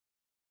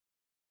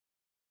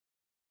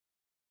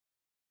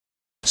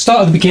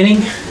start at the beginning.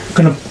 I'm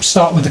going to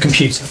start with the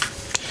computer.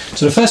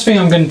 So the first thing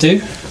I'm going to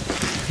do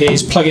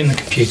is plug in the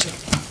computer.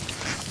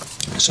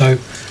 So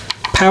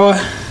power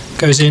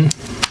goes in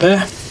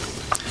there,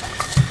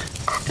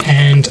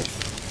 and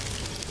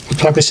we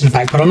plug this in the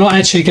back, but I'm not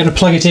actually going to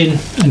plug it in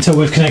until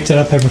we've connected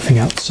up everything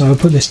else. So I'll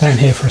put this down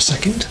here for a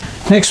second.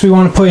 Next we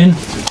want to put in the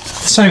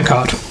sound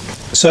card.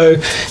 So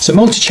it's a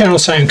multi-channel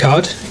sound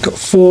card. It's got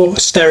 4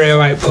 stereo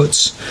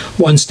outputs,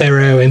 1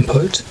 stereo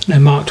input.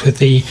 They're marked with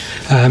the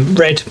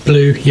red,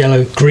 blue,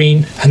 yellow,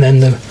 green, and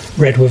then the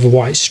red with a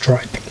white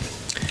stripe.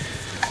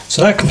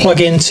 So that can plug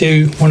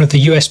into one of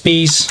the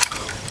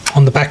USBs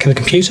on the back of the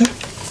computer.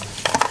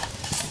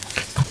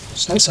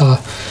 So that's our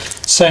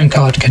sound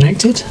card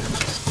connected.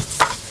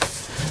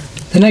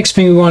 The next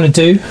thing we want to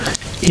do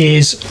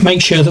is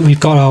make sure that we've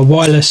got our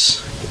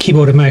wireless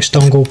keyboard and mouse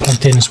dongle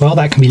plugged in as well.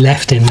 That can be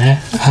left in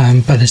there,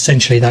 but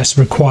essentially that's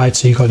required,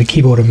 so you've got a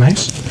keyboard and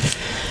mouse.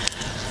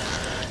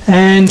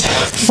 And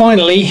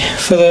finally,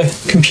 for the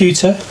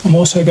computer, I'm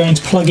also going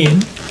to plug in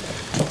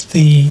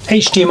the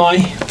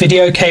HDMI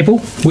video cable,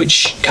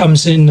 which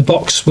comes in the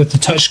box with the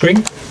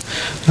touchscreen.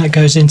 That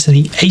goes into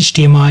the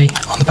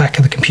HDMI on the back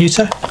of the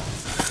computer.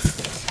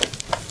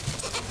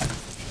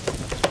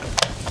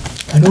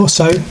 And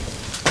also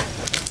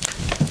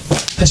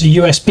there's a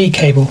USB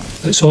cable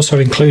that's also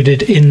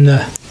included in the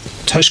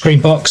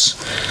touchscreen box.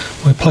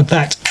 We'll plug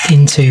that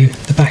into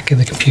the back of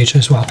the computer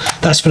as well.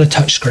 That's for the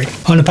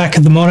touchscreen. On the back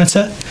of the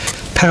monitor,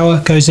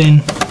 power goes in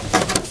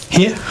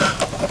here.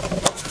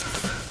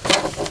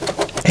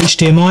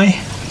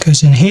 HDMI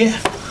goes in here.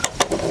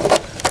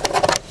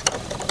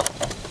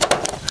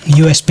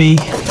 USB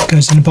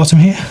goes in the bottom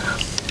here.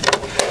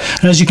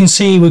 And as you can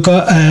see, we've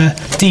got a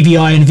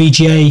DVI and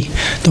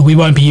VGA that we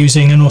won't be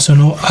using, and also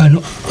an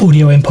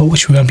audio input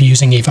which we won't be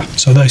using either.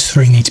 So those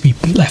 3 need to be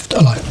left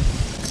alone.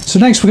 So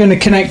next we're going to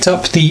connect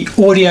up the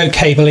audio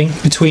cabling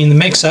between the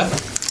mixer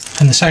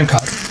and the sound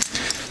card.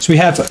 So we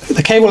have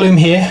the cable loom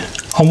here.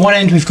 On one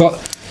end we've got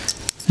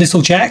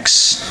little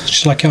jacks,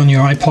 just like on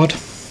your iPod.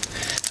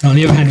 And on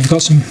the other hand, we've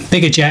got some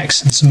bigger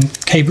jacks and some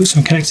cables,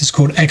 some connectors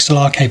called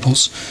XLR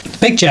cables. The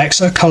big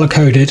jacks are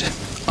color-coded.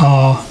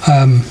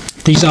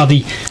 These are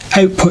the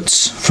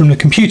outputs from the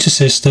computer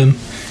system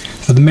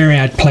for the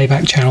myriad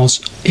playback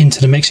channels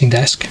into the mixing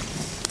desk.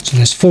 So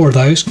there's 4 of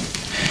those.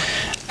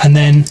 And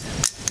then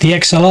the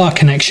XLR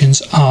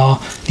connections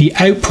are the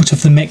output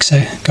of the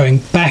mixer going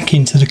back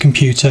into the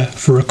computer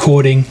for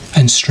recording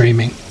and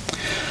streaming.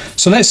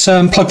 So let's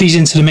plug these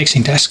into the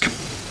mixing desk.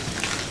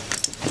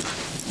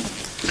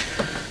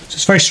 So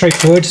it's very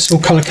straightforward. It's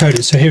all color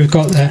coded. So here we've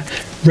got the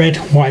red,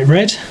 white,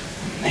 red.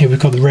 Here we've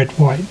got the red,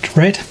 white,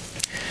 red.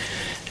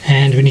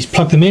 And we need to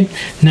plug them in.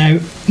 Now,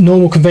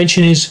 normal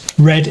convention is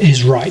red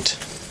is right.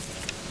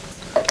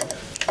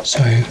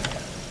 So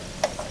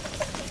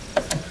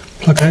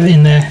plug that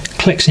in there,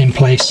 clicks in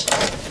place.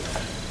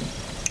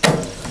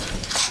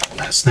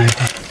 That's now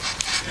done.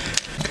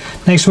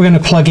 Next we're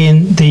going to plug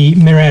in the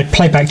myriad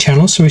playback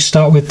channels. So we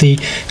start with the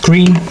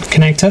green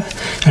connector,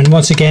 and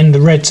once again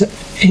the red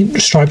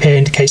stripe here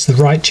indicates the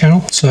right channel,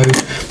 so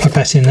plug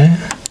that in there.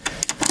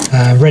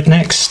 Red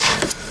next.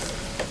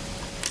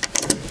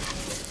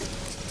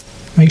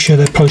 Make sure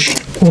they're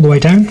pushed all the way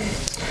down.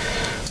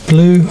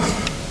 Blue.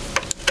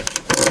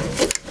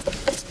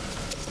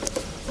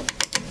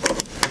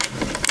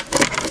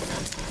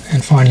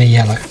 And finally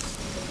yellow.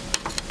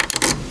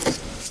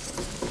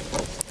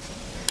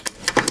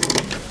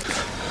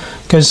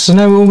 So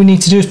now all we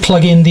need to do is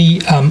plug in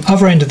the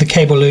other end of the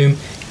cable loom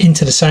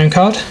into the sound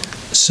card.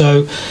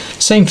 So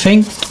same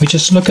thing, we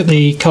just look at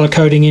the color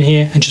coding in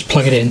here and just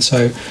plug it in.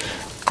 So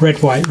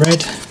red, white,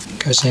 red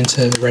goes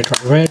into the red,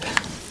 white, red.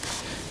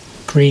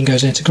 Green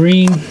goes into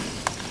green.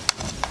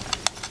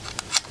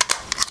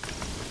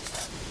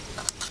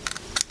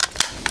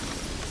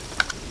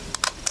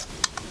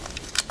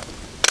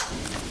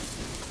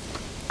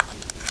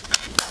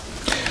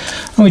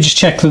 And we just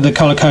check that the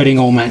color coding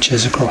all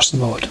matches across the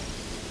board.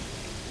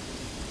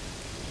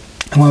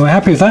 And when we're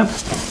happy with that,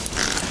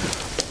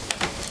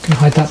 we can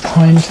hide that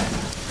behind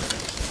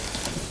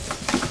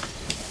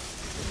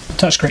the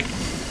touchscreen.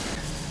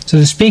 So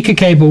the speaker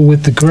cable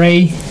with the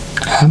grey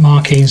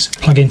markings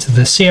plug into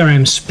the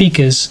CRM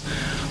speakers,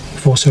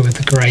 also with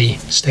the grey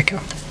sticker.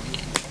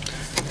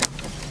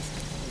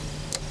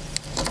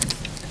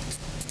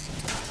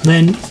 And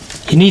then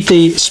you need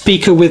the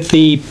speaker with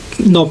the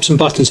knobs and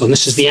buttons on.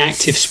 This is the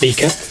active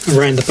speaker.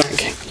 Around the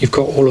back you've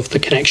got all of the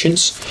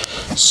connections.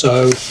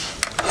 So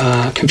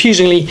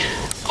confusingly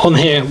on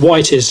here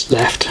white is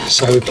left,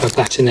 so we plug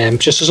that in there.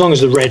 Just as long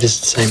as the red is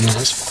the same,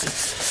 that's fine.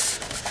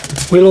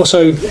 We'll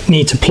also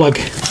need to plug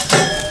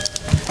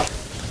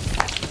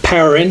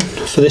power in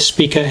for this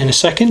speaker in a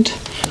second,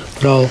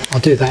 but I'll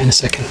do that in a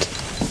second.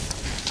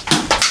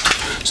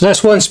 So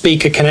that's one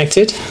speaker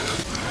connected.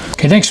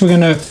 Okay, next we're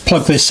going to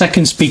plug the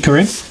second speaker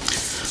in.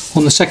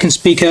 On the second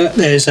speaker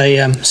there's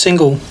a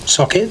single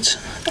socket,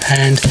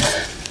 and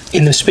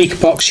in the speaker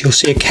box you'll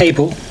see a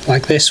cable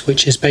like this,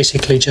 which is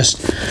basically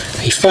just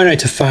a phono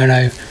to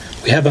phono.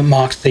 We haven't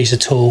marked these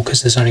at all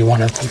because there's only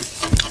one of them.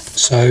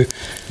 So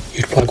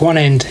you'd plug one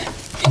end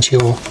into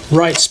your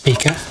right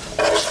speaker,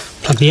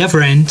 plug the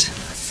other end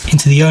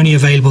into the only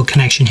available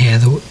connection here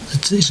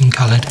that isn't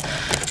coloured,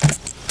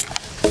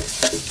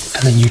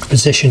 and then you'd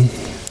position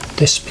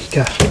this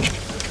speaker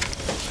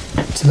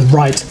to the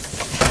right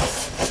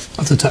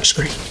of the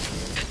touchscreen.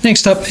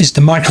 Next up is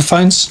the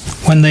microphones.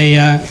 When they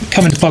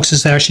come into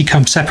boxes, they actually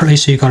come separately,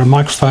 so you've got a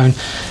microphone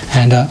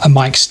and a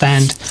mic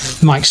stand.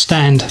 The mic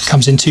stand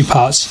comes in two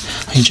parts,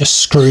 and you just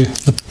screw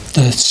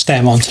the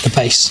stem onto the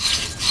base.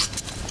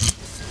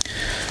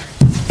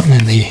 And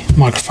then the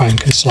microphone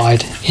can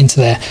slide into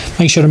there.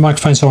 Make sure the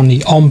microphones are on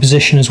the on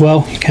position as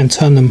well. You can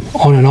turn them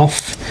on and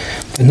off,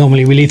 but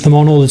normally we leave them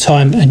on all the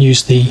time and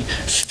use the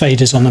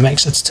faders on the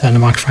mixer to turn the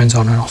microphones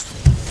on and off.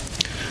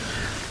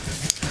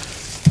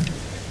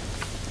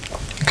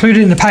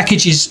 Included in the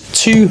package is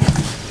two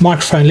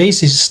microphone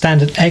leads. These are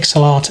standard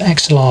XLR to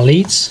XLR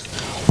leads.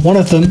 One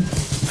of them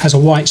has a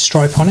white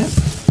stripe on it,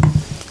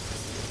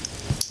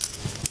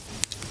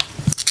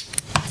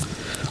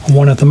 and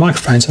one of the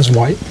microphones has a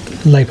white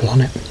label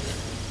on it.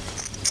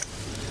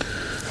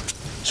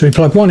 So we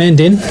plug one end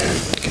in.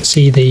 You can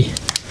see the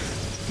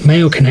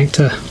male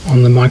connector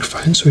on the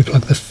microphone. So we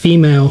plug the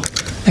female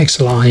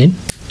XLR in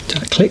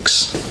until it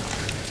clicks.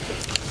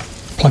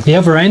 Plug the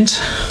other end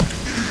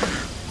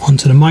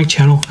onto the mic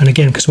channel, and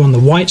again, because we're on the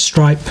white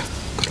stripe,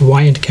 got a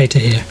white indicator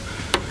here,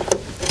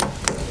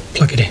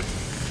 plug it in.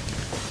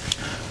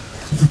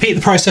 Repeat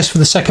the process for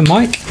the second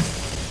mic.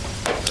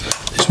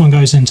 This one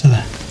goes into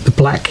the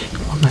black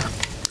one now.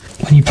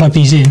 When you plug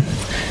these in,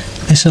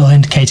 this little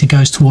indicator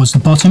goes towards the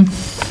bottom.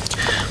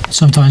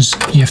 Sometimes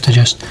you have to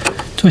just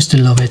twist it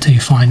a little bit till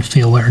you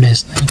feel where it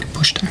is, and then you can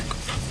push down.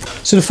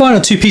 So the final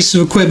two pieces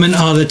of equipment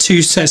are the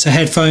two sets of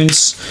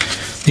headphones.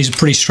 These are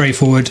pretty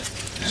straightforward,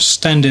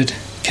 standard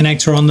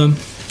connector on them,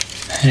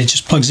 and it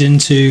just plugs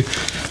into,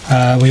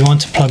 we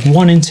want to plug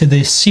one into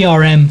the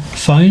CRM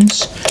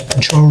phones,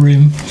 control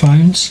room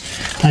phones.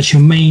 That's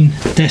your main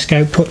desk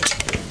output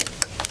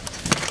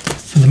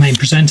for the main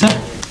presenter,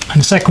 and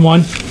the second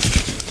one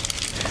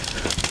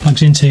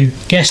plugs into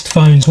guest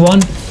phones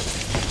 1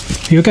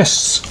 for your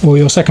guests or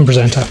your second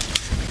presenter.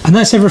 And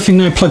that's everything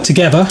now plugged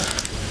together.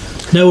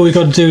 Now all we've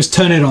got to do is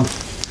turn it on.